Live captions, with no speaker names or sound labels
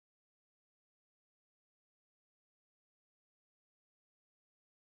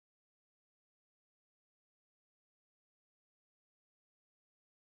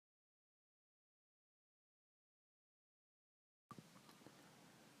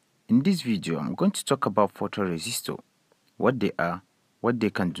In this video, I'm going to talk about photoresistor, what they are, what they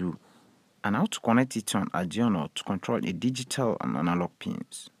can do, and how to connect it to an arduino to control a digital and analog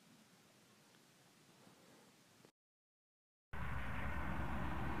pins.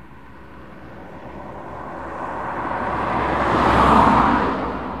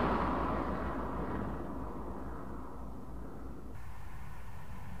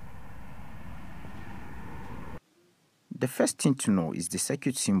 The first thing to know is the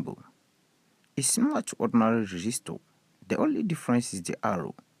circuit symbol. It's similar to ordinary resistor. The only difference is the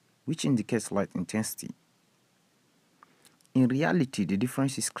arrow, which indicates light intensity. In reality, the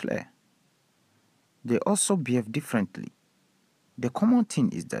difference is clear. They also behave differently. The common thing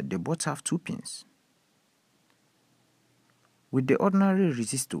is that they both have two pins. With the ordinary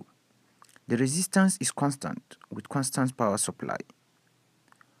resistor, the resistance is constant with constant power supply.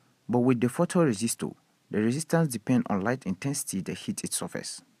 But with the photoresistor, the resistance depends on light intensity that hits its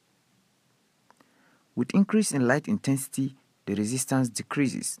surface. With increase in light intensity, the resistance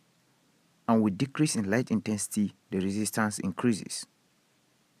decreases, and with decrease in light intensity, the resistance increases.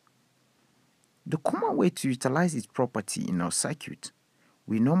 The common way to utilize its property in our circuit,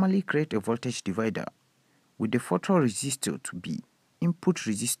 we normally create a voltage divider with the photoresistor to be input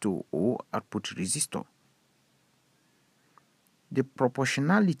resistor or output resistor. The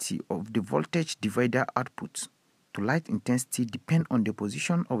proportionality of the voltage divider output to light intensity depends on the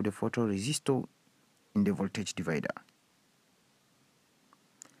position of the photoresistor in the voltage divider.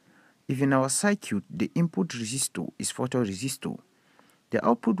 If in our circuit the input resistor is photoresistor, the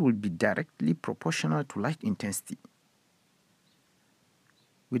output will be directly proportional to light intensity.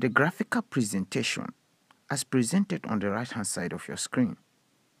 With a graphical presentation as presented on the right hand side of your screen.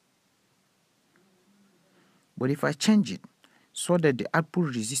 But if I change it so that the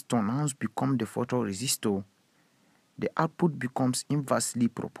output resistor now becomes the photoresistor, the output becomes inversely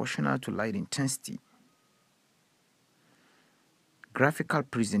proportional to light intensity. Graphical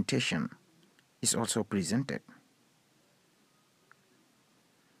presentation is also presented.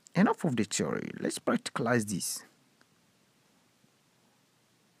 Enough of the theory, let's practicalize this.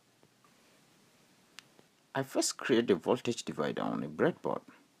 I first create the voltage divider on a breadboard.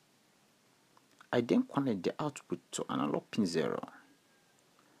 I then connect the output to analog pin 0.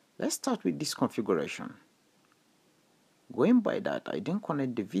 Let's start with this configuration. Going by that, I then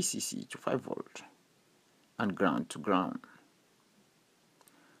connect the VCC to 5 volt and ground to ground.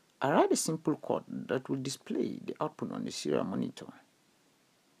 I write a simple code that will display the output on the serial monitor.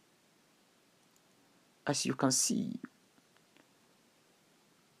 As you can see,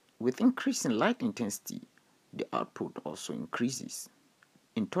 with increase in light intensity, the output also increases.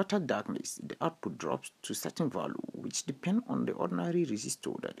 In total darkness, the output drops to a certain value which depends on the ordinary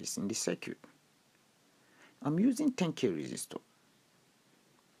resistor that is in the circuit. I'm using 10K resistor.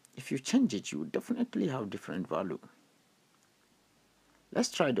 If you change it, you will definitely have different value. Let's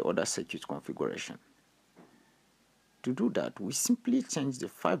try the other circuit configuration. To do that, we simply change the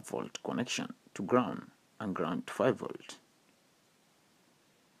 5 volt connection to ground and ground to 5 volt.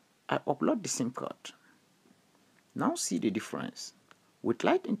 I upload the SIM card. Now see the difference. With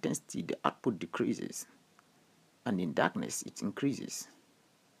light intensity, the output decreases, and in darkness, it increases.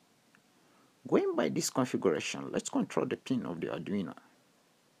 Going by this configuration, let's control the pin of the Arduino.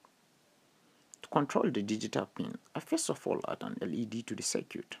 To control the digital pin, I first of all add an LED to the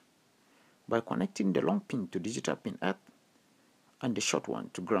circuit by connecting the long pin to digital pin up and the short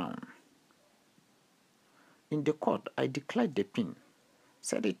one to ground. In the code, I declare the pin,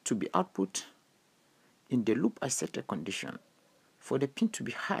 set it to be output. In the loop, I set a condition for the pin to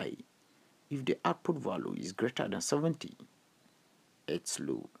be high if the output value is greater than 70. It's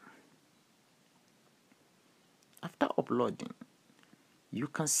low. After uploading, you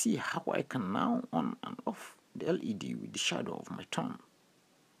can see how I can now on and off the LED with the shadow of my thumb.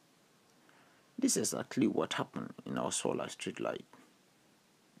 This is exactly what happened in our solar street light.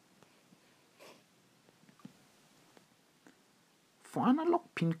 For analog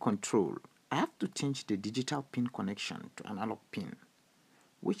pin control, I have to change the digital pin connection to analog pin,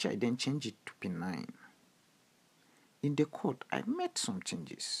 which I then change it to pin 9. In the code, I made some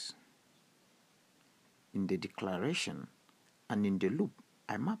changes. In the declaration and in the loop,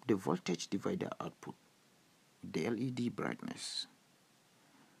 I map the voltage divider output with the LED brightness.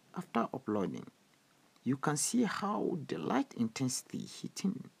 After uploading, you can see how the light intensity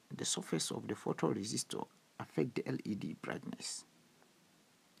hitting the surface of the photoresistor affect the LED brightness.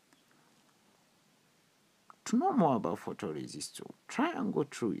 To know more about photoresistor, try and go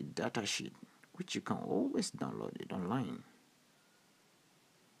through a datasheet, which you can always download it online.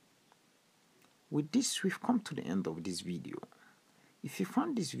 With this, we've come to the end of this video. If you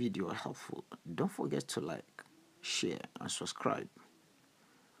found this video helpful, don't forget to like, share, and subscribe.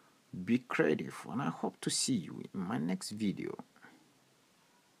 Be creative, and I hope to see you in my next video.